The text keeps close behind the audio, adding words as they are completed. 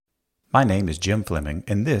My name is Jim Fleming,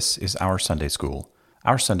 and this is Our Sunday School.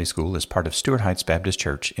 Our Sunday School is part of Stewart Heights Baptist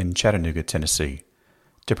Church in Chattanooga, Tennessee.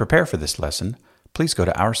 To prepare for this lesson, please go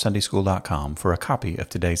to OurSundaySchool.com for a copy of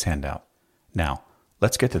today's handout. Now,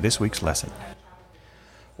 let's get to this week's lesson.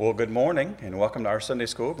 Well, good morning, and welcome to Our Sunday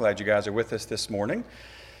School. Glad you guys are with us this morning.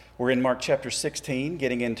 We're in Mark chapter 16,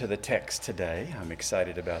 getting into the text today. I'm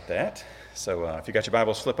excited about that. So if you got your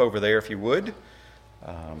Bibles, flip over there if you would.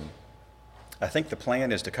 I think the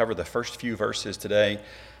plan is to cover the first few verses today.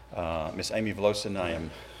 Miss Amy Vlosin, I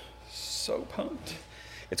am so pumped.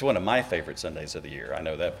 It's one of my favorite Sundays of the year. I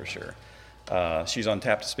know that for sure. She's on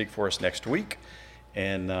tap to speak for us next week.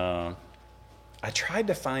 And I tried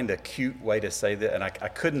to find a cute way to say that, and I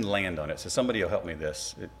couldn't land on it. So somebody will help me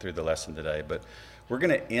through the lesson today. But we're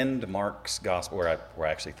going to end Mark's gospel, where I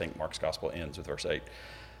actually think Mark's gospel ends with verse 8,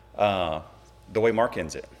 the way Mark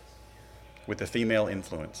ends it, with the female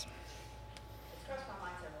influence.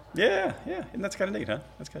 Yeah, and that's kind of neat, huh?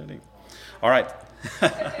 That's kind of neat. All right.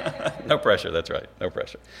 No pressure, that's right, no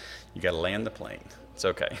pressure. You got to land the plane. It's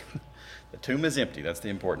okay. The tomb is empty. That's the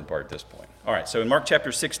important part at this point. All right, so in Mark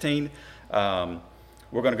chapter 16, we're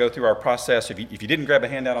going to go through our process. If you didn't grab a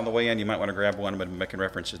handout on the way in, you might want to grab one. I'm going to be making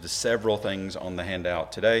references to several things on the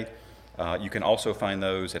handout today. You can also find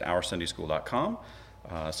those at OurSundaySchool.com,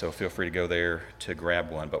 so feel free to go there to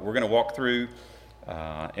grab one. But we're going to walk through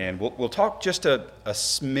and we'll talk just a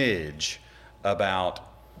smidge about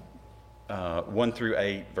 1 through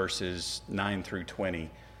 8, verses 9 through 20.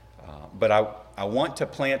 But I want to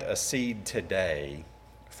plant a seed today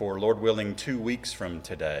for, Lord willing, 2 weeks from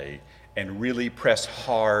today, and really press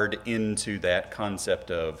hard into that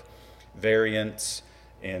concept of variance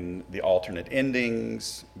and the alternate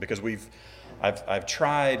endings, because I've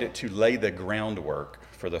tried to lay the groundwork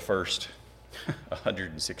for the first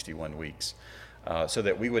 161 weeks. So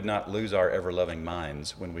that we would not lose our ever-loving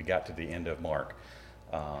minds when we got to the end of Mark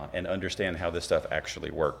and understand how this stuff actually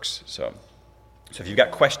works. So if you've got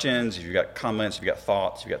questions, if you've got comments, if you've got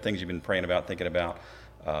thoughts, if you've got things you've been praying about, thinking about,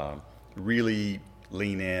 really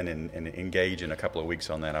lean in and engage in a couple of weeks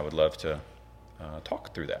on that. I would love to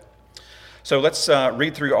talk through that. So let's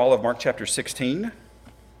read through all of Mark chapter 16.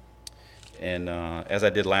 And as I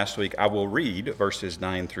did last week, I will read verses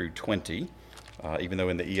 9 through 20. Even though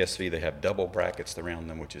in the ESV they have double brackets around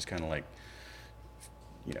them, which is kind of like,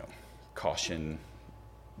 caution,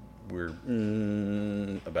 we're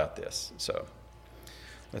about this. So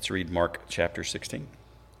let's read Mark chapter 16.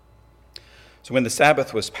 So when the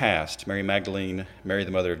Sabbath was past, Mary Magdalene, Mary the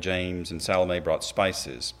mother of James, and Salome brought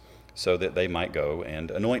spices so that they might go and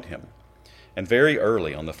anoint him. And very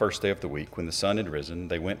early on the first day of the week, when the sun had risen,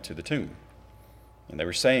 they went to the tomb. And they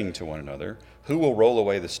were saying to one another, "Who will roll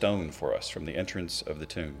away the stone for us from the entrance of the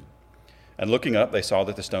tomb?" And looking up, they saw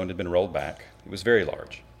that the stone had been rolled back. It was very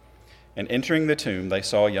large. And entering the tomb, they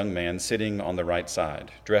saw a young man sitting on the right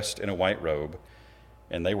side, dressed in a white robe,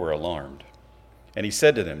 and they were alarmed. And he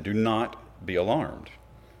said to them, "Do not be alarmed.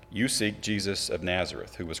 You seek Jesus of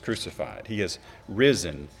Nazareth, who was crucified. He has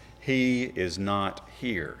risen. He is not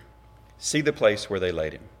here. See the place where they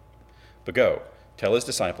laid him. But go, tell his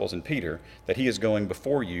disciples and Peter that he is going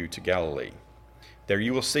before you to Galilee. There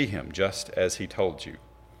you will see him, just as he told you."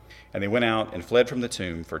 And they went out and fled from the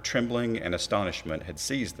tomb, for trembling and astonishment had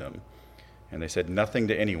seized them. And they said nothing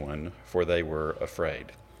to anyone, for they were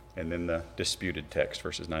afraid. And then the disputed text,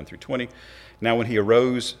 verses 9 through 20. Now when he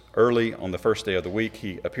arose early on the first day of the week,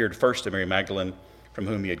 he appeared first to Mary Magdalene, from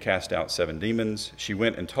whom he had cast out 7 demons. She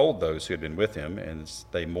went and told those who had been with him, and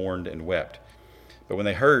they mourned and wept. But when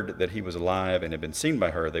they heard that he was alive and had been seen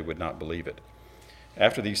by her, they would not believe it.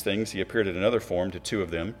 After these things, he appeared in another form to 2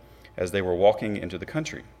 of them, as they were walking into the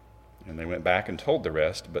country. And they went back and told the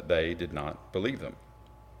rest, but they did not believe them.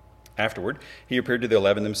 Afterward, he appeared to the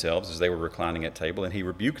 11 themselves as they were reclining at table, and he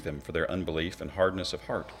rebuked them for their unbelief and hardness of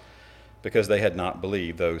heart, because they had not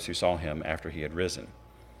believed those who saw him after he had risen.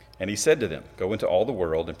 And he said to them, "Go into all the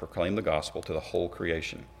world and proclaim the gospel to the whole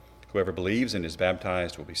creation. Whoever believes and is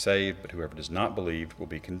baptized will be saved, but whoever does not believe will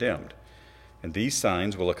be condemned. And these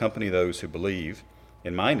signs will accompany those who believe.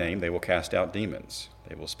 In my name they will cast out demons.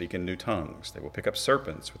 They will speak in new tongues. They will pick up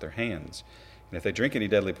serpents with their hands. And if they drink any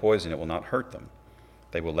deadly poison, it will not hurt them.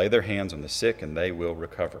 They will lay their hands on the sick, and they will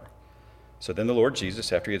recover." So then the Lord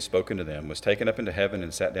Jesus, after he had spoken to them, was taken up into heaven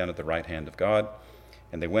and sat down at the right hand of God.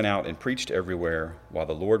 And they went out and preached everywhere, while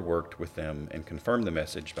the Lord worked with them and confirmed the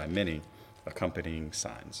message by many accompanying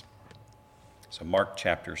signs. So Mark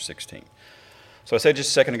chapter 16. So I said just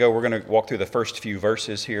a second ago, we're going to walk through the first few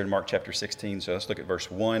verses here in Mark chapter 16. So let's look at verse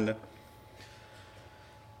 1.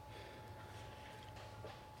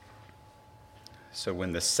 So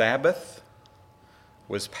when the Sabbath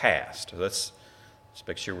was passed. So let's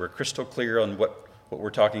make sure we're crystal clear on what we're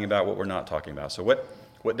talking about, what we're not talking about. So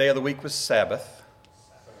what day of the week was Sabbath?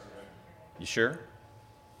 You sure?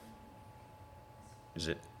 Is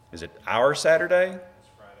it our Saturday? It's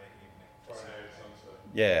Friday evening. Friday at sunset.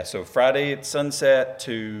 Yeah, so Friday at sunset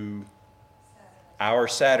to our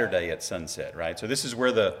Saturday at sunset, right? So this is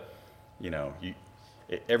where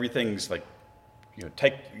everything's like,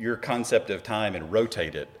 take your concept of time and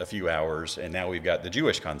rotate it a few hours, and now we've got the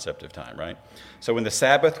Jewish concept of time, right? So when the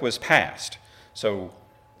Sabbath was passed, so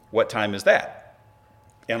what time is that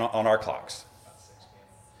on our clocks? About 6 p.m.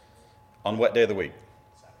 On what day of the week?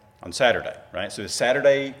 Saturday. On Saturday, right? So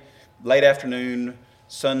Saturday, late afternoon,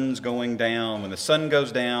 sun's going down. When the sun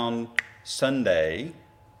goes down, Sunday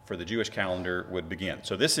for the Jewish calendar would begin.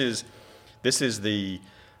 So this is the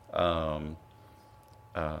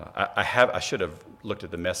I should have looked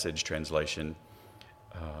at the Message translation.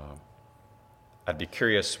 I'd be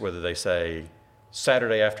curious whether they say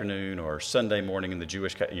Saturday afternoon or Sunday morning in the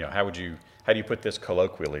Jewish, how do you put this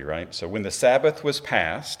colloquially, right? So when the Sabbath was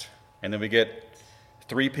passed, and then we get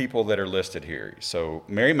 3 people that are listed here. So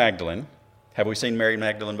Mary Magdalene. Have we seen Mary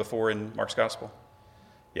Magdalene before in Mark's Gospel?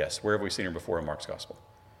 Yes. Where have we seen her before in Mark's Gospel?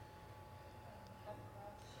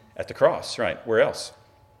 At the cross, right. Where else?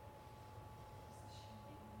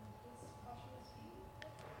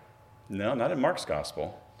 No, not in Mark's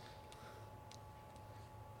Gospel.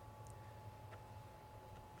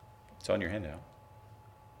 It's on your handout.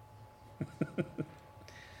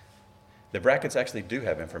 The brackets actually do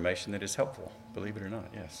have information that is helpful, believe it or not,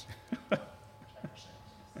 yes.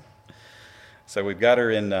 So we've got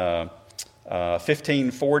her in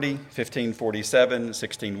 1540, 1547,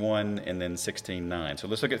 16:1, and then 16:9. So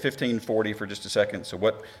let's look at 1540 for just a second. So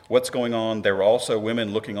what's going on? There were also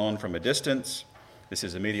women looking on from a distance. This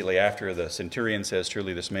is immediately after the centurion says,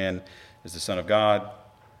 "Truly this man is the Son of God,"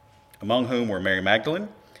 among whom were Mary Magdalene,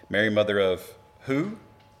 Mary, mother of who?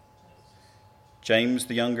 James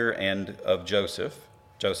the younger, and of Joseph,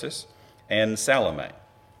 and Salome.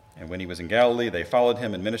 And when he was in Galilee, they followed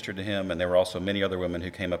him and ministered to him, and there were also many other women who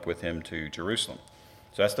came up with him to Jerusalem.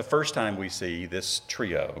 So that's the first time we see this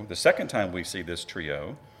trio. The second time we see this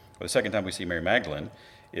trio, or the second time we see Mary Magdalene,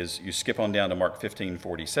 is you skip on down to Mark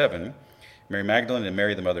 15:47. Mary Magdalene and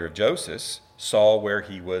Mary, the mother of Joseph, saw where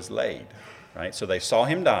he was laid. Right? So they saw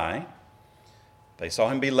him die. They saw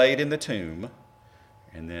him be laid in the tomb.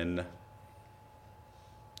 And then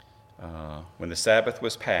when the Sabbath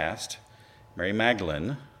was passed, Mary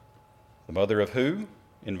Magdalene, the mother of who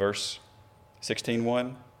in verse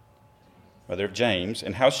 16:1? Mother of James.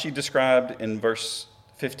 And how's she described in verse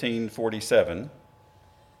 15:47?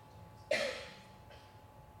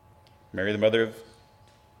 Mary, the mother of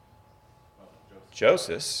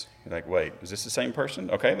Joseph. You're like, wait, is this the same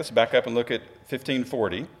person? Okay, let's back up and look at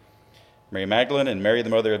 15:40. Mary Magdalene and Mary, the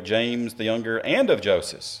mother of James the younger and of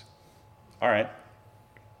Joseph. All right,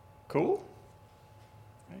 cool.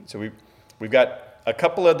 Right, so we've got a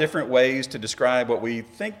couple of different ways to describe what we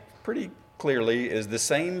think pretty clearly is the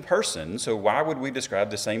same person. So why would we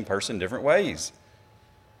describe the same person different ways?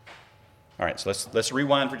 All right, so let's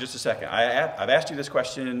rewind for just a second. I've asked you this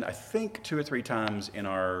question, I think 2 or 3 times in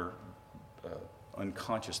our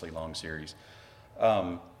unconsciously long series.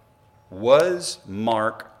 Was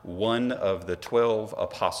Mark one of the 12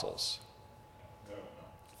 apostles?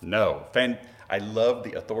 No. I love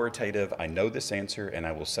the authoritative, I know this answer, and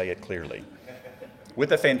I will say it clearly.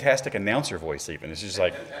 With a fantastic announcer voice even. It's just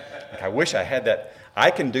like I wish I had that. I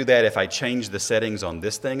can do that if I change the settings on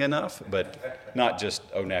this thing enough, but not just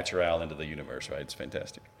au naturel into the universe, right? It's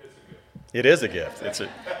fantastic. It is a gift.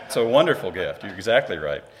 It's a wonderful gift. You're exactly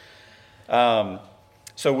right.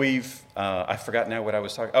 So I forgot now what I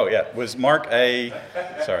was talking. Oh, yeah. Was Mark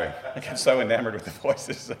sorry, I get so enamored with the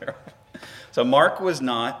voices there. So Mark was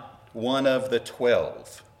not one of the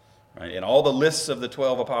 12, right? In all the lists of the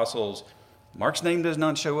 12 apostles, Mark's name does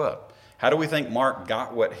not show up. How do we think Mark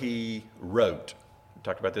got what he wrote? We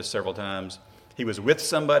talked about this several times. He was with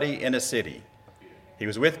somebody in a city. He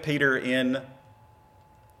was with Peter in,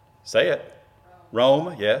 say it,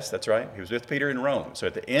 Rome. Yes, that's right. He was with Peter in Rome. So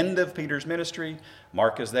at the end of Peter's ministry,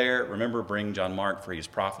 Mark is there. Remember, bring John Mark, for he is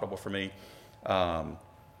profitable for me.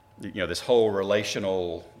 This whole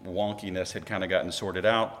relational wonkiness had kind of gotten sorted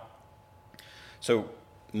out. So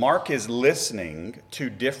Mark is listening to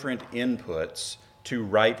different inputs to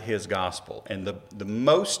write his gospel. And the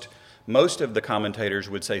most of the commentators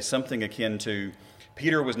would say something akin to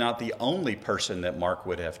Peter was not the only person that Mark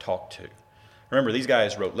would have talked to. Remember, these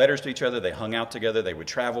guys wrote letters to each other. They hung out together. They would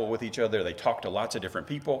travel with each other. They talked to lots of different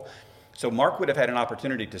people. So Mark would have had an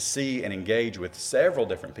opportunity to see and engage with several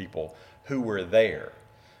different people who were there.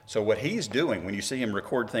 So what he's doing, when you see him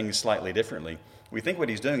record things slightly differently, we think what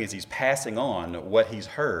he's doing is he's passing on what he's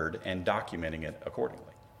heard and documenting it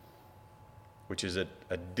accordingly, which is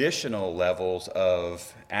additional levels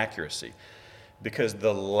of accuracy. Because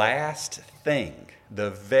the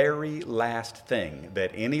very last thing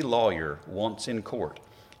that any lawyer wants in court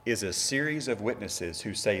is a series of witnesses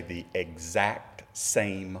who say the exact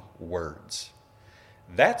same words.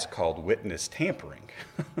 That's called witness tampering,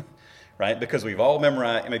 right? Because we've all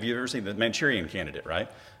memorized, maybe you've ever seen the Manchurian Candidate, right?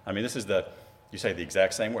 I mean, you say the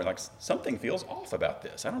exact same word, like something feels off about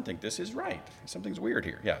this. I don't think this is right. Something's weird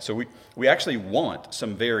here. Yeah, so we actually want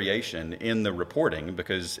some variation in the reporting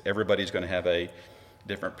because everybody's going to have a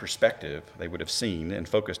different perspective. They would have seen and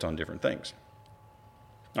focused on different things.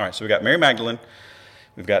 All right, so we've got Mary Magdalene,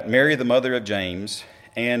 we've got Mary, the mother of James,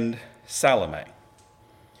 and Salome.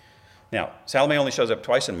 Now, Salome only shows up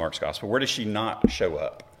twice in Mark's gospel. Where does she not show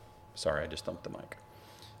up? Sorry, I just thumped the mic.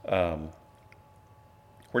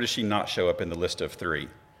 Where does she not show up in the list of three?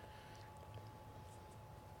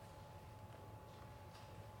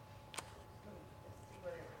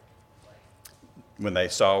 When they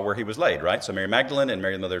saw where he was laid, right? So Mary Magdalene and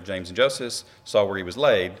Mary, the mother of James and Joseph, saw where he was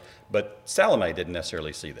laid, but Salome didn't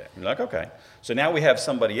necessarily see that. You're like, okay. So now we have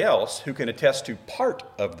somebody else who can attest to part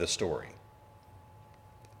of the story.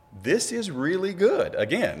 This is really good.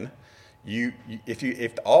 Again,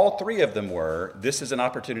 if all three of them were, this is an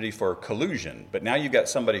opportunity for collusion. But now you've got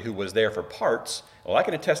somebody who was there for parts. Well, I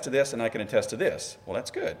can attest to this and I can attest to this. Well,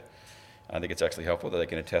 that's good. I think it's actually helpful that they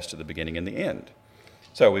can attest to the beginning and the end.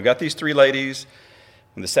 So we've got these three ladies.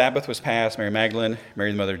 When the Sabbath was passed, Mary Magdalene,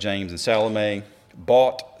 Mary the mother of James, and Salome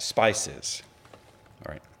bought spices.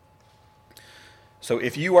 All right. So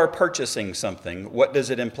if you are purchasing something, what does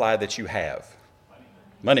it imply that you have?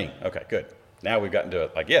 Money. Okay, good. Now we've gotten to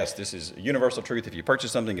it. Like, yes, this is universal truth. If you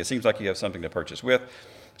purchase something, it seems like you have something to purchase with.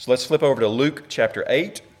 So let's flip over to Luke chapter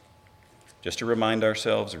 8, just to remind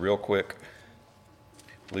ourselves real quick.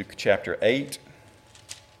 Luke chapter 8.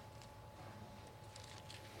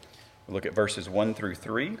 We'll look at verses 1 through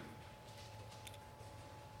 3.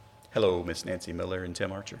 Hello, Miss Nancy Miller and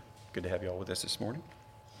Tim Archer. Good to have you all with us this morning.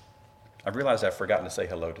 I've realized I've forgotten to say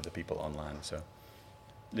hello to the people online, so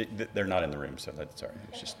they're not in the room, so that's sorry.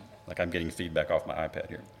 It's just like I'm getting feedback off my iPad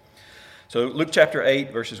here. So Luke chapter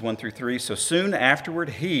 8, verses 1 through 3. So soon afterward,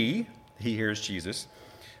 he hears Jesus,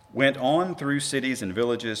 went on through cities and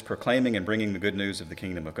villages, proclaiming and bringing the good news of the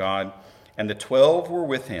kingdom of God. And the 12 were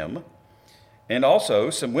with him, and also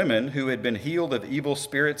some women who had been healed of evil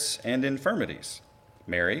spirits and infirmities.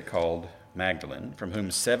 Mary, called Magdalene, from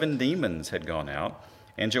whom 7 demons had gone out,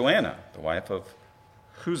 and Joanna, the wife of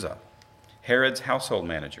Chuza, Herod's household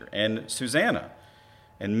manager, and Susanna,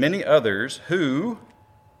 and many others who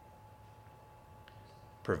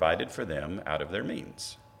provided for them out of their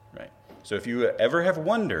means. Right? So if you ever have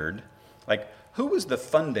wondered, like, who was the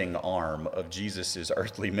funding arm of Jesus'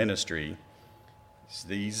 earthly ministry? It's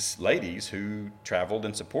these ladies who traveled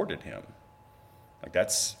and supported him. Like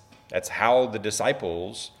that's how the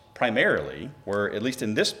disciples primarily were, at least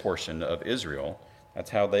in this portion of Israel,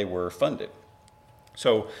 that's how they were funded.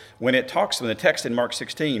 So when the text in Mark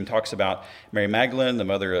 16 talks about Mary Magdalene,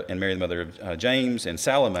 Mary the mother of James, and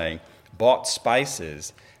Salome bought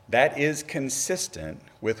spices, that is consistent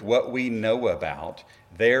with what we know about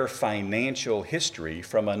their financial history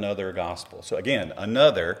from another gospel. So again,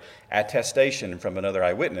 another attestation from another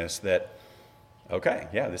eyewitness that, okay,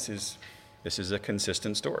 yeah, this is a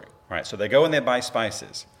consistent story. All right, so they go and they buy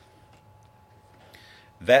spices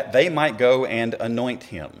that they might go and anoint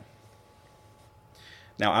him.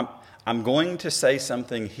 Now, I'm going to say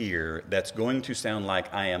something here that's going to sound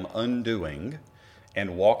like I am undoing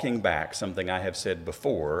and walking back something I have said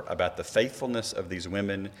before about the faithfulness of these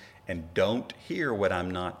women, and don't hear what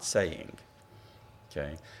I'm not saying.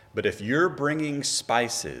 Okay? But if you're bringing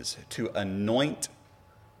spices to anoint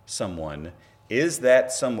someone, is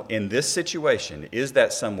that in this situation, is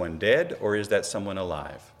that someone dead or is that someone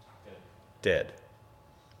alive? Dead.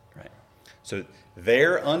 Right. So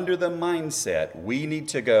they're under the mindset, we need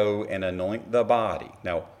to go and anoint the body.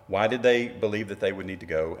 Now, why did they believe that they would need to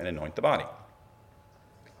go and anoint the body?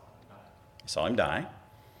 They saw him die,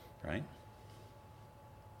 right?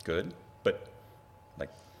 Good. But like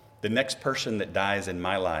the next person that dies in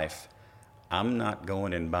my life, I'm not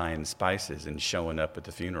going and buying spices and showing up at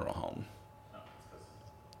the funeral home.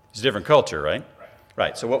 It's a different culture, right?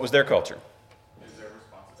 Right. So what was their culture? Is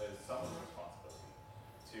someone's responsibility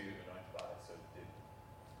to anoint the body so it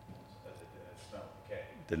didn't smell decay?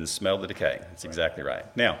 Didn't smell the decay. That's exactly right.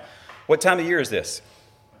 Now, what time of year is this?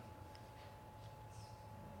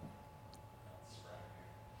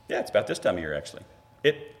 Yeah, it's about this time of year, actually.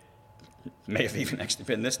 It may have even actually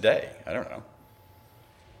been this day. I don't know.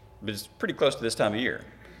 But it's pretty close to this time of year.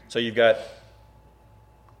 So you've got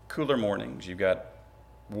cooler mornings, you've got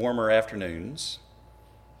warmer afternoons,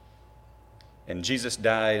 and Jesus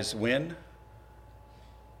dies when?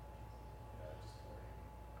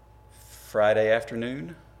 Friday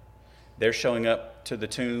afternoon. They're showing up to the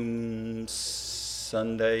tomb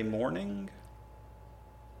Sunday morning.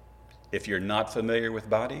 If you're not familiar with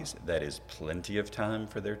bodies, that is plenty of time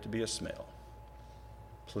for there to be a smell.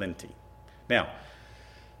 Plenty. Now,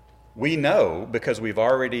 we know, because we've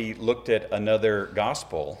already looked at another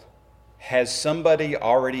gospel, has somebody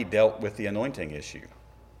already dealt with the anointing issue?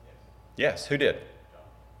 Yes, who did?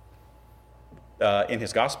 In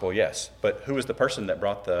his gospel, yes. But who was the person that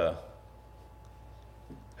brought the...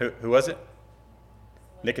 Who was it?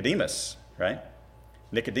 Nicodemus, right?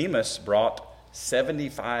 Nicodemus brought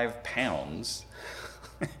 75 pounds.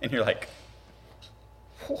 And you're like,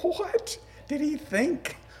 what did he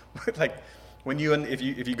think? Like, if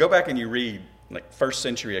you go back and you read like first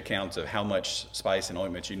century accounts of how much spice and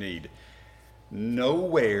ointment you need,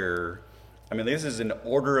 nowhere, I mean, this is an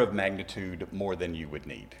order of magnitude more than you would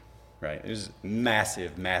need, right? It is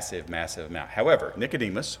massive, massive, massive amount. However,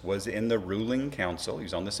 Nicodemus was in the ruling council. He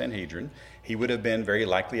was on the Sanhedrin. He would have been very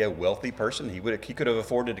likely a wealthy person. He could have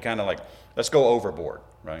afforded to kind of like, let's go overboard,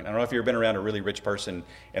 right? I don't know if you've ever been around a really rich person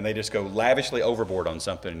and they just go lavishly overboard on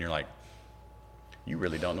something and you're like, you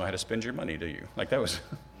really don't know how to spend your money, do you? Like that was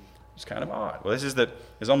it's kind of odd. Well, this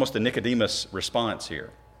is almost the Nicodemus response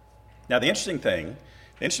here. Now, the interesting thing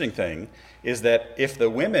is that if the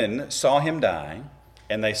women saw him die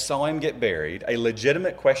and they saw him get buried, a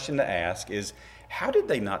legitimate question to ask is, how did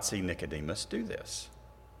they not see Nicodemus do this?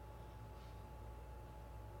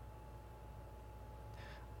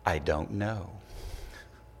 I don't know.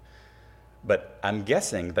 But I'm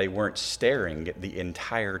guessing they weren't staring the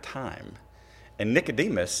entire time. And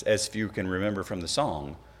Nicodemus, as few can remember from the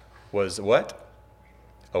song, was what?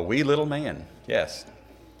 A wee little man. Yes.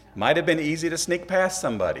 Might have been easy to sneak past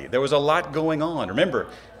somebody. There was a lot going on. Remember,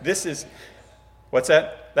 what's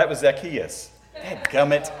that? That was Zacchaeus.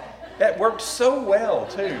 Dadgummit. That worked so well,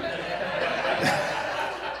 too. You came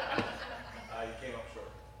up short.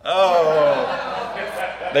 Oh,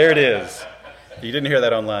 there it is. You didn't hear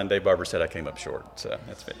that online. Dave Barber said I came up short. So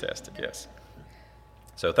that's fantastic, yes.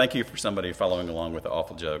 So thank you for somebody following along with the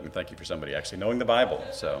awful joke, and thank you for somebody actually knowing the Bible.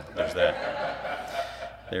 So there's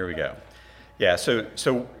that. There we go. Yeah,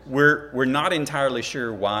 so we're not entirely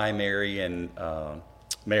sure why Mary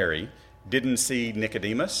didn't see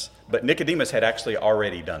Nicodemus, but Nicodemus had actually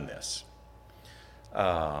already done this,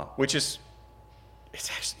 which is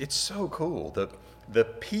it's so cool. The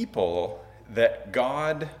people that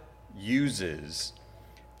God uses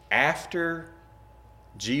after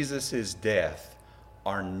Jesus' death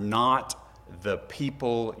are not the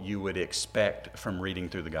people you would expect from reading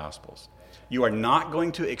through the Gospels. You are not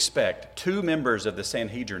going to expect two members of the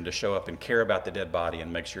Sanhedrin to show up and care about the dead body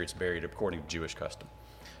and make sure it's buried according to Jewish custom.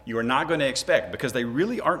 You are not going to expect, because they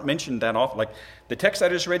really aren't mentioned that often. Like the text I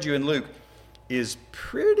just read you in Luke is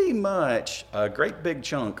pretty much a great big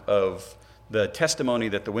chunk of the testimony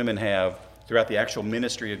that the women have throughout the actual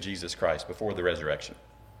ministry of Jesus Christ before the resurrection.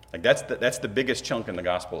 Like that's the biggest chunk in the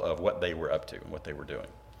gospel of what they were up to and what they were doing.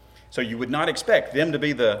 So you would not expect them to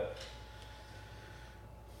be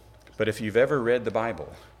but if you've ever read the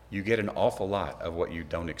Bible, you get an awful lot of what you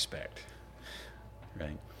don't expect,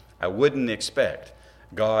 right? I wouldn't expect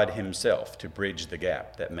God himself to bridge the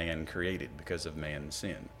gap that man created because of man's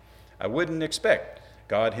sin. I wouldn't expect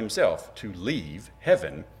God himself to leave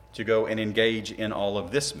heaven to go and engage in all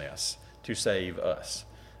of this mess to save us.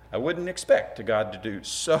 I wouldn't expect God to do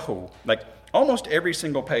so. Like almost every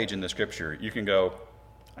single page in the scripture, you can go,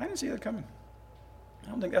 I didn't see that coming. I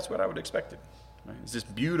don't think that's what I would have expected. Right? It's this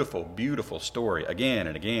beautiful, beautiful story again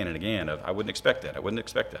and again and again of I wouldn't expect that, I wouldn't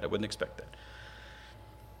expect that, I wouldn't expect that.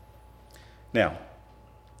 Now,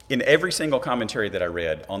 in every single commentary that I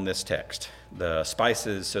read on this text, the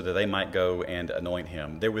spices so that they might go and anoint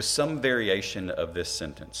him, there was some variation of this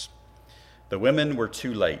sentence. The women were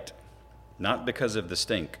too late, not because of the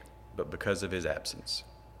stink, but because of his absence.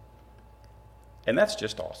 And that's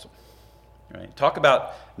just awesome. Right? Talk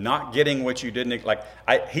about not getting what you didn't,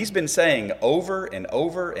 he's been saying over and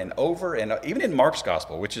over and over, and even in Mark's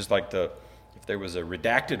gospel, which is like if there was a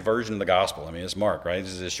redacted version of the gospel, I mean, it's Mark, right?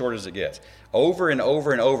 This is as short as it gets. Over and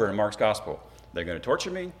over and over in Mark's gospel, they're going to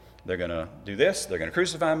torture me, they're going to do this, they're going to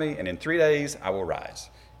crucify me, and in 3 days I will rise.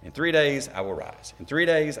 In 3 days I will rise. In 3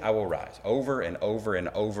 days I will rise. Over and over and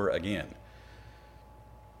over again.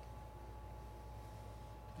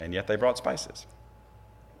 And yet they brought spices.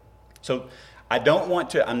 So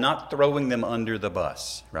I'm not throwing them under the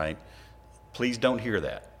bus, right? Please don't hear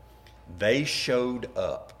that. They showed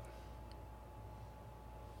up.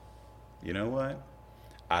 You know what?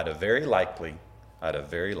 I'd have very likely,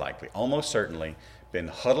 almost certainly, been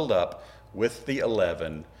huddled up with the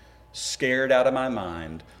 11, scared out of my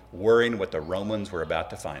mind, worrying what the Romans were about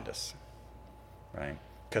to find us, right?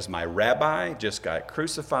 Because my rabbi just got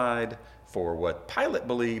crucified for what Pilate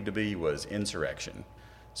believed to be was insurrection.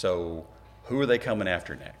 So who are they coming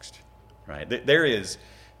after next, right? There is,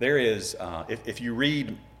 if you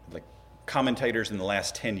read like commentators in the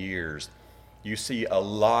last 10 years, you see a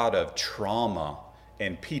lot of trauma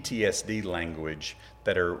and PTSD language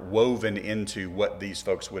that are woven into what these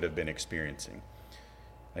folks would have been experiencing.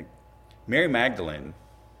 Like Mary Magdalene,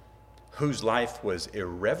 whose life was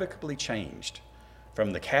irrevocably changed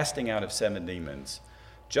from the casting out of 7 demons,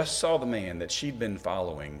 just saw the man that she'd been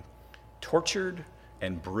following tortured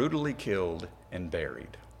and brutally killed and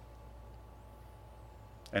buried.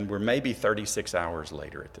 And we're maybe 36 hours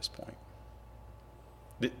later at this point.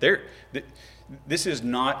 This is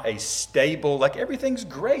not a stable, like everything's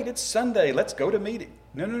great, it's Sunday, let's go to meeting.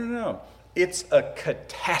 No. It's a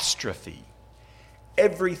catastrophe.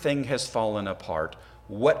 Everything has fallen apart.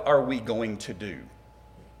 What are we going to do?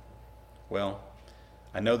 Well,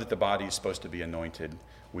 I know that the body is supposed to be anointed.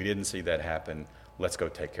 We didn't see that happen. Let's go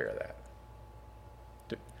take care of that.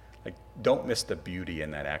 Don't miss the beauty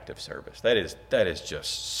in that act of service. That is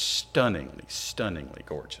just stunningly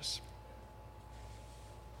gorgeous.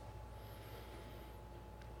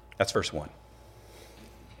 That's verse 1.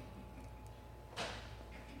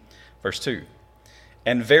 Verse 2.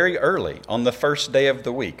 And very early on the first day of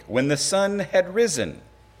the week, when the sun had risen.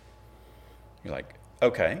 You're like,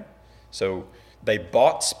 okay. So they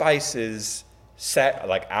bought spices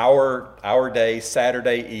like our day,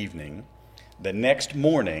 Saturday evening. The next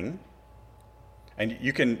morning, and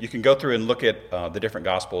you can go through and look at the different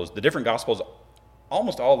Gospels. The different Gospels,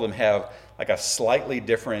 almost all of them have like a slightly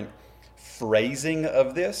different phrasing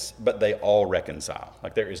of this, but they all reconcile.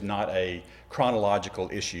 Like there is not a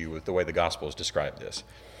chronological issue with the way the Gospels describe this.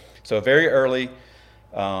 So very early,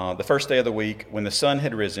 the first day of the week, when the sun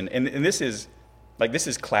had risen, and this is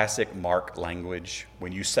classic Mark language.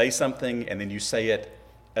 When you say something and then you say it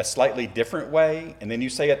a slightly different way, and then you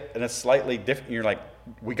say it in a slightly different, you're like,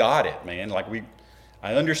 we got it, man.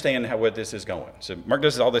 I understand what this is going. So Mark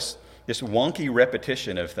does all this wonky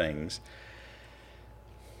repetition of things.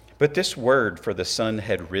 But this word for the sun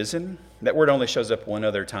had risen, that word only shows up one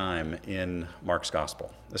other time in Mark's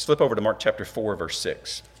gospel. Let's flip over to Mark chapter 4, verse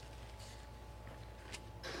 6.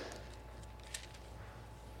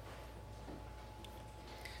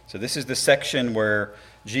 So this is the section where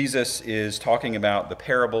Jesus is talking about the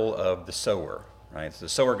parable of the sower, right? So the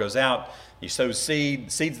sower goes out, he sows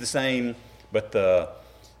seed, seed's the same, but the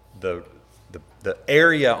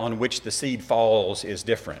area on which the seed falls is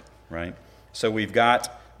different, right? So we've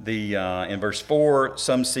got in verse 4,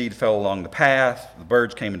 some seed fell along the path, the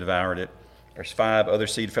birds came and devoured it. Verse 5, other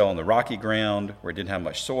seed fell on the rocky ground where it didn't have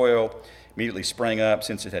much soil, immediately sprang up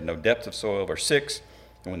since it had no depth of soil. Verse 6,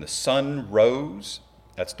 and when the sun rose,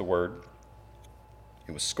 that's the word,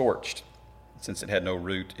 it was scorched. Since it had no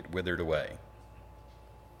root, it withered away.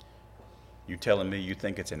 You telling me you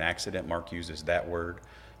think it's an accident Mark uses that word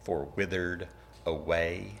for withered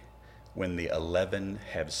away when the 11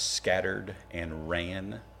 have scattered and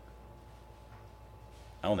ran?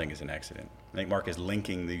 I don't think it's an accident. I think Mark is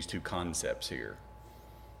linking these two concepts here.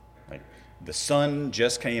 Like the sun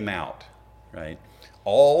just came out, right?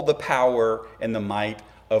 All the power and the might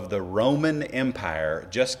of the Roman Empire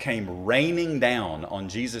just came raining down on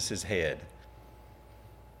Jesus' head.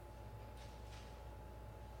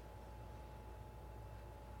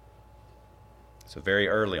 So very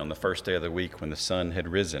early on the first day of the week when the sun had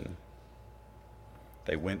risen,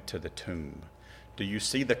 they went to the tomb. Do you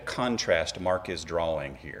see the contrast Mark is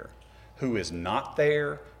drawing here? Who is not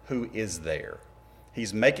there, who is there?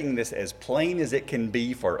 He's making this as plain as it can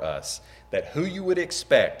be for us, that who you would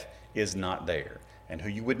expect is not there, and who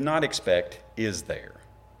you would not expect is there.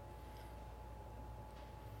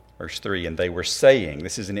 Verse 3, and they were saying,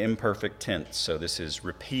 this is an imperfect tense, so this is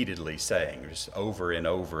repeatedly saying, just over and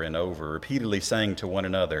over and over, repeatedly saying to one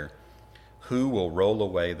another, who will roll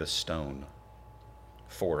away the stone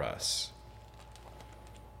for us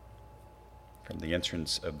from the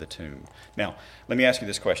entrance of the tomb? Now, let me ask you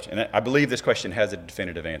this question, and I believe this question has a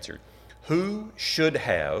definitive answer. Who should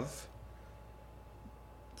have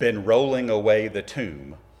been rolling away the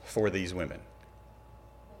tomb for these women?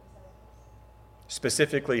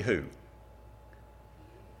 Specifically who?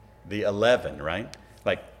 The 11, right?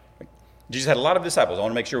 Like, Jesus had a lot of disciples. I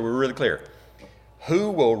want to make sure we're really clear. Who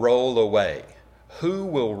will roll away? Who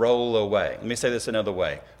will roll away? Let me say this another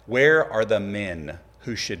way. Where are the men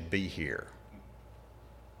who should be here?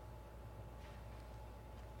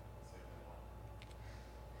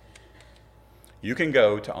 You can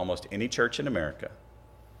go to almost any church in America,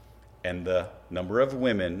 and the number of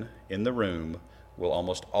women in the room will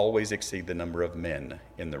almost always exceed the number of men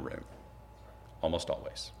in the room. Almost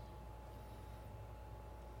always.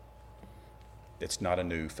 It's not a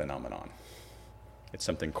new phenomenon. It's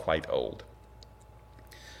something quite old.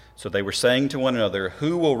 So they were saying to one another,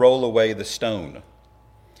 who will roll away the stone?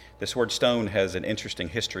 This word stone has an interesting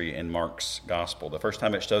history in Mark's gospel. The first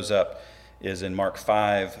time it shows up is in Mark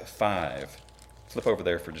 5:5. Flip over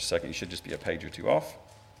there for just a second. You should just be a page or two off.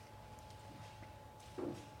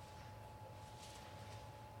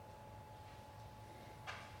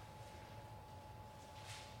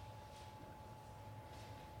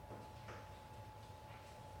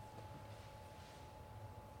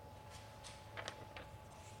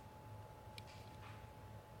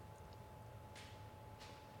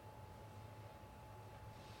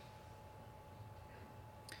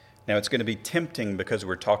 Now, it's going to be tempting because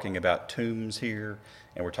we're talking about tombs here,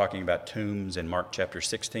 and we're talking about tombs in Mark chapter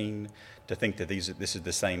 16, to think that this is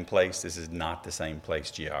the same place. This is not the same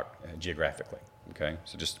place geographically. Okay,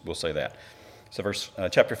 so we'll say that. So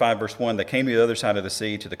chapter 5, verse 1, they came to the other side of the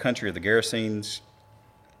sea, to the country of the Gerasenes.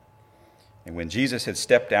 And when Jesus had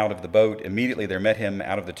stepped out of the boat, immediately there met him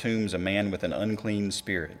out of the tombs a man with an unclean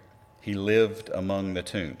spirit. He lived among the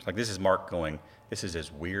tombs. Like, this is Mark going, this is as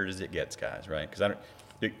weird as it gets, guys, right? Because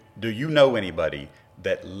do you know anybody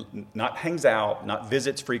that not hangs out, not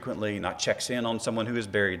visits frequently, not checks in on someone who is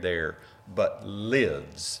buried there, but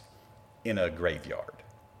lives in a graveyard?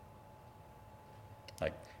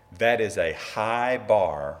 Like, that is a high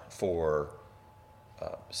bar for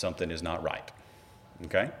something is not right,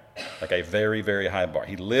 okay? Like a very, very high bar.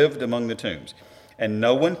 He lived among the tombs, and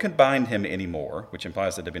no one could bind him anymore, which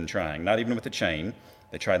implies that they've been trying, not even with a chain.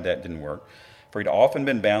 They tried that, didn't work. For he'd often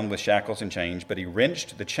been bound with shackles and chains, but he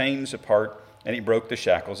wrenched the chains apart and he broke the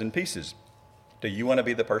shackles in pieces. Do you want to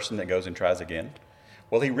be the person that goes and tries again?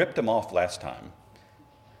 Well, he ripped them off last time.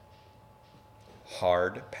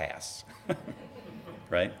 Hard pass.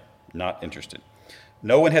 Right? Not interested.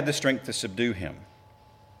 No one had the strength to subdue him.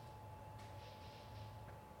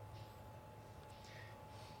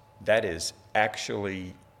 That is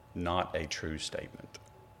actually not a true statement.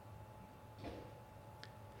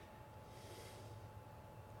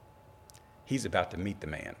 He's about to meet the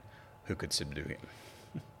man who could subdue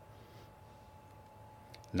him.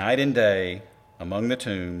 Night and day, among the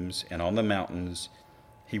tombs and on the mountains,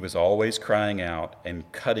 he was always crying out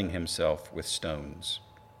and cutting himself with stones.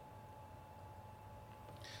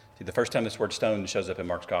 See, the first time this word stone shows up in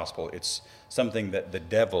Mark's gospel, it's something that the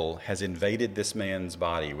devil has invaded this man's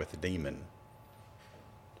body with a demon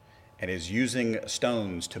and is using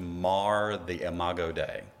stones to mar the imago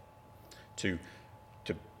Dei, to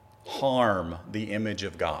harm the image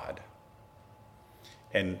of God.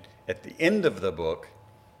 And at the end of the book,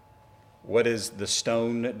 what is the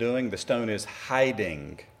stone doing? The stone is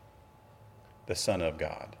hiding the Son of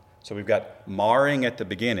God. So we've got marring at the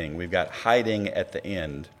beginning, we've got hiding at the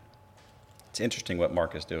end. It's interesting what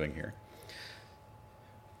Mark is doing here.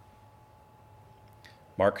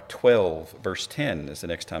 Mark 12, verse 10 is the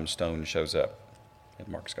next time stone shows up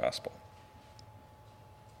in Mark's gospel.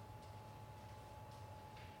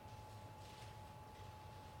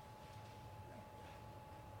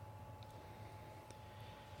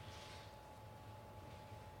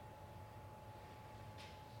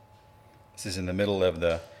 This is in the middle of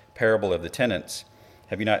the parable of the tenants.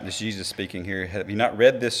 Have you not, this is Jesus speaking here, have you not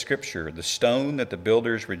read this scripture? The stone that the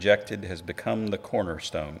builders rejected has become the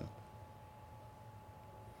cornerstone.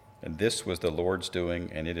 And this was the Lord's doing,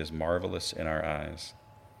 and it is marvelous in our eyes.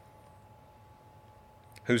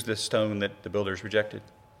 Who's this stone that the builders rejected?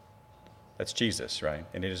 That's Jesus, right?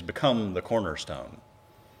 And it has become the cornerstone.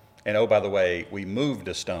 And oh, by the way, we moved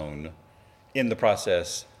a stone in the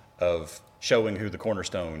process of showing who the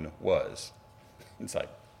cornerstone was. It's like,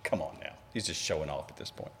 come on now. He's just showing off at this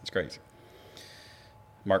point. It's crazy.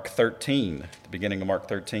 Mark 13, the beginning of Mark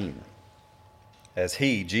 13. As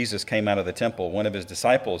Jesus, came out of the temple, one of his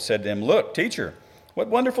disciples said to him, "Look, teacher, what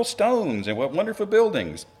wonderful stones and what wonderful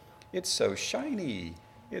buildings. It's so shiny.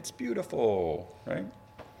 It's beautiful," right?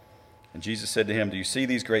 And Jesus said to him, "Do you see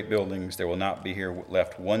these great buildings? There will not be here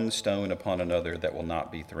left one stone upon another that will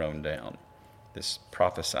not be thrown down." This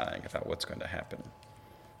prophesying about what's going to happen.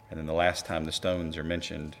 And then the last time the stones are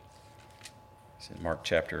mentioned is in Mark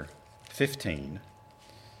chapter 15,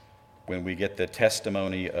 when we get the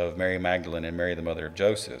testimony of Mary Magdalene and Mary, the mother of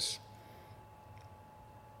Joseph,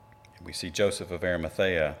 we see Joseph of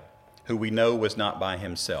Arimathea, who we know was not by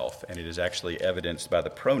himself, and it is actually evidenced by the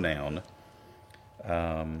pronoun.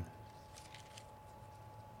 It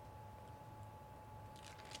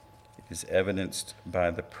is evidenced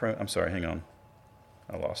by the I'm sorry, hang on.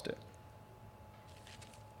 I lost it.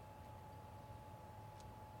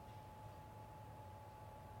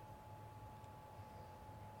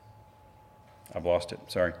 I've lost it,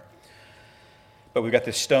 sorry. But we've got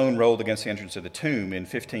this stone rolled against the entrance of the tomb in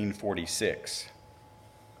 1546.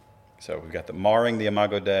 So we've got the marring the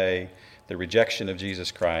Imago Dei, the rejection of Jesus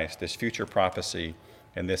Christ, this future prophecy,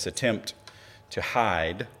 and this attempt to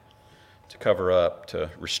hide, to cover up,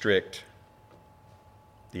 to restrict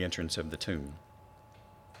the entrance of the tomb.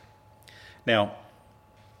 Now,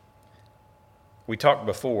 we talked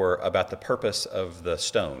before about the purpose of the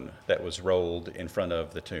stone that was rolled in front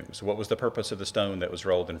of the tomb. So what was the purpose of the stone that was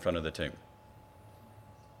rolled in front of the tomb?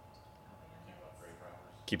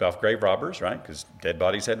 Keep off grave robbers, right? Because dead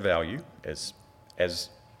bodies had value. As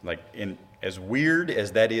weird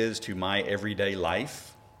as that is to my everyday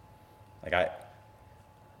life,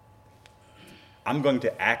 I'm going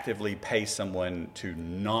to actively pay someone to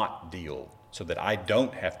not deal so that I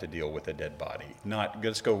don't have to deal with a dead body. Not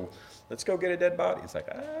let's go get a dead body. It's like,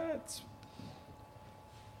 it's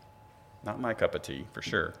not my cup of tea for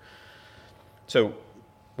sure. So,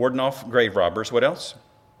 warding off grave robbers. What else?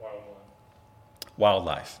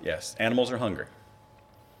 Wildlife, yes. Animals are hungry.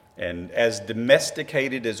 And as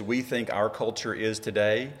domesticated as we think our culture is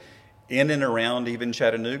today, in and around even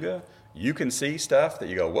Chattanooga, you can see stuff that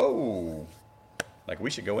you go, whoa, like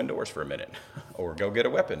we should go indoors for a minute or go get a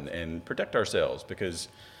weapon and protect ourselves because,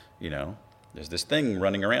 there's this thing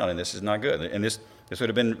running around and this is not good. And this would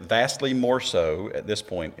have been vastly more so at this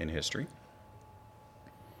point in history.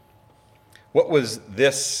 What was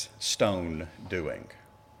this stone doing?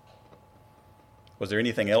 Was there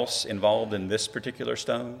anything else involved in this particular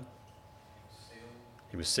stone?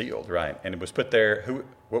 He was sealed, right. And it was put there,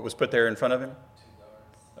 what was put there in front of him? 2 guards.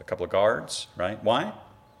 A couple of guards, right? Why? So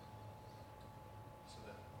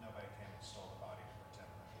that nobody came and stole the body to pretend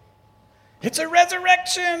that It's a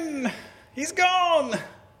resurrection! He's gone!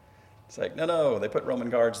 It's like, no, they put Roman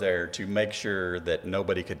guards there to make sure that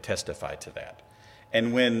nobody could testify to that.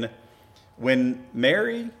 And when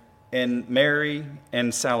Mary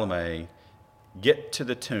and Salome get to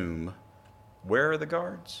the tomb, where are the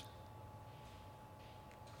guards?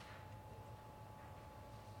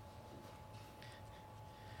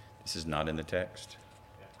 This is not in the text.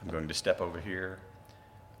 I'm going to step over here.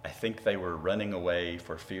 I think they were running away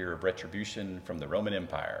for fear of retribution from the Roman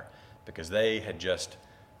Empire because they had just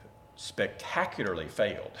spectacularly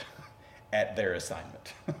failed at their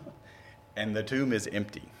assignment. And the tomb is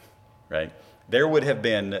empty, right? There would have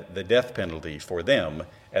been the death penalty for them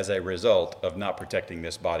as a result of not protecting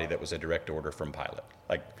this body that was a direct order from Pilate.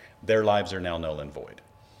 Like, their lives are now null and void.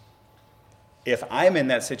 If I'm in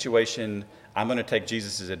that situation, I'm going to take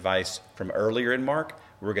Jesus' advice from earlier in Mark.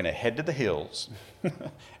 We're going to head to the hills, and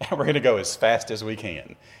we're going to go as fast as we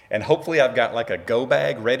can. And hopefully I've got like a go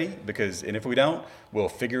bag ready, and if we don't, we'll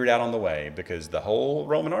figure it out on the way, because the whole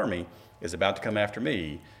Roman army is about to come after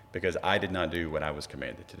me because I did not do what I was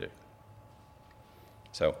commanded to do.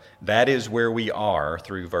 So that is where we are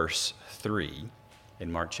through verse 3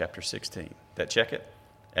 in Mark chapter 16. That check it?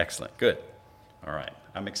 Excellent. Good. All right.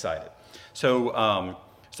 I'm excited. So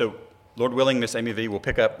Lord willing, Miss Amy V will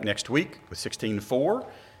pick up next week with 16:4,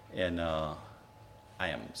 and I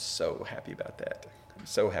am so happy about that. I'm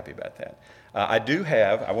so happy about that. I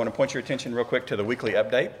want to point your attention real quick to the weekly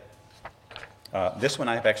update. This one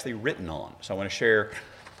I have actually written on. So I want to share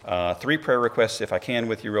 3 prayer requests, if I can,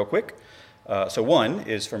 with you real quick. So one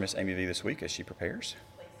is for Miss Amy V this week as she prepares.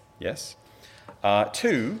 Please. Yes.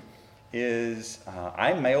 2 is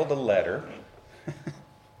I mailed a letter. It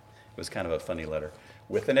was kind of a funny letter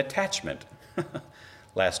with an attachment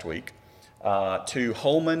last week to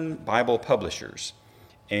Holman Bible Publishers,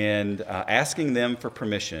 and asking them for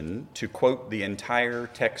permission to quote the entire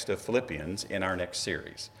text of Philippians in our next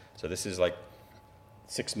series. So this is like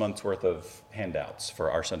 6 months worth of handouts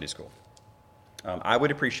for our Sunday school. I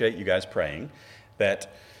would appreciate you guys praying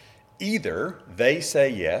that either they say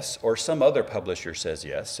yes or some other publisher says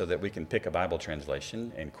yes, so that we can pick a Bible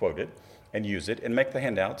translation and quote it and use it and make the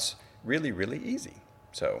handouts really, really easy.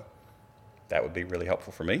 So that would be really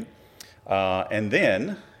helpful for me.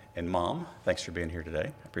 And Mom, thanks for being here today.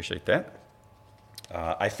 I appreciate that.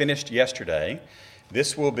 I finished yesterday.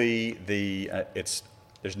 This will be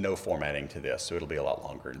there's no formatting to this, so it'll be a lot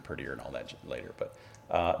longer and prettier and all that later.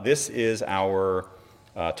 But this is our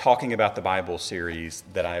Talking About the Bible series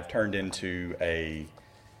that I have turned into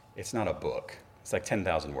it's not a book. It's like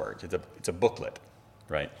 10,000 words. It's a booklet,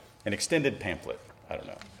 right? An extended pamphlet. I don't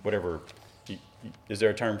know. Whatever. Is there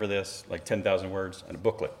a term for this? Like 10,000 words? And a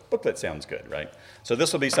booklet. Booklet sounds good, right? So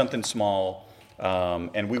this will be something small,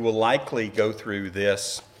 and we will likely go through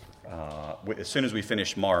this as soon as we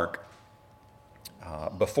finish Mark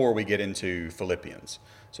before we get into Philippians.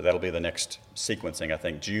 So that'll be the next sequencing. I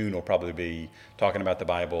think June will probably be talking about the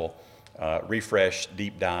Bible, refresh,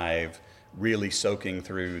 deep dive, really soaking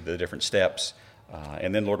through the different steps,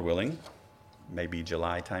 and then, Lord willing, maybe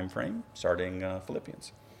July timeframe, starting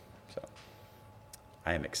Philippians. So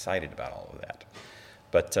I am excited about all of that.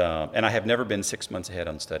 But and I have never been 6 months ahead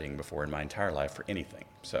on studying before in my entire life for anything.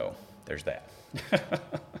 So there's that.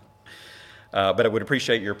 But I would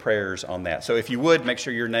appreciate your prayers on that. So if you would, make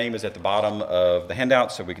sure your name is at the bottom of the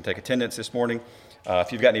handout so we can take attendance this morning.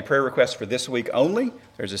 If you've got any prayer requests for this week only,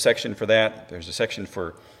 there's a section for that. There's a section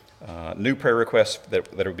for new prayer requests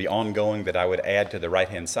that will be ongoing that I would add to the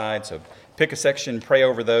right-hand side. So pick a section, pray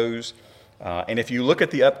over those. And if you look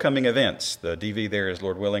at the upcoming events, the DV there is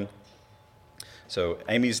Lord willing. So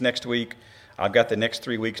Amy's next week. I've got the next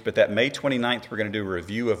 3 weeks. But that May 29th, we're going to do a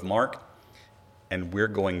review of Mark. And we're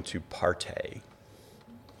going to partay.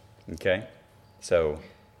 Okay? So,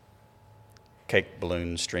 cake,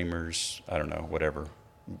 balloons, streamers, I don't know, whatever.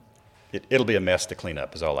 It'll be a mess to clean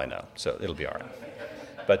up is all I know. So it'll be all right.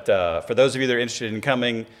 But for those of you that are interested in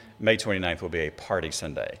coming, May 29th will be a party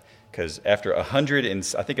Sunday. Because after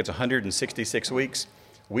 166 weeks,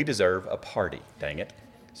 we deserve a party, dang it.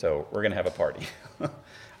 So we're going to have a party.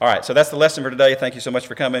 All right, so that's the lesson for today. Thank you so much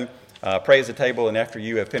for coming. Pray at the table, and after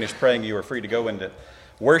you have finished praying, you are free to go and to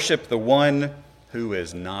worship the one who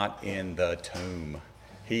is not in the tomb.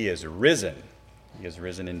 He is risen. He is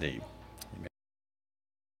risen indeed. Amen.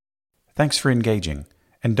 Thanks for engaging,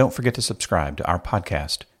 and don't forget to subscribe to our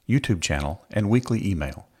podcast, YouTube channel, and weekly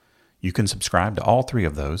email. You can subscribe to all 3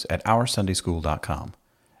 of those at OurSundaySchool.com.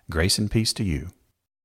 Grace and peace to you.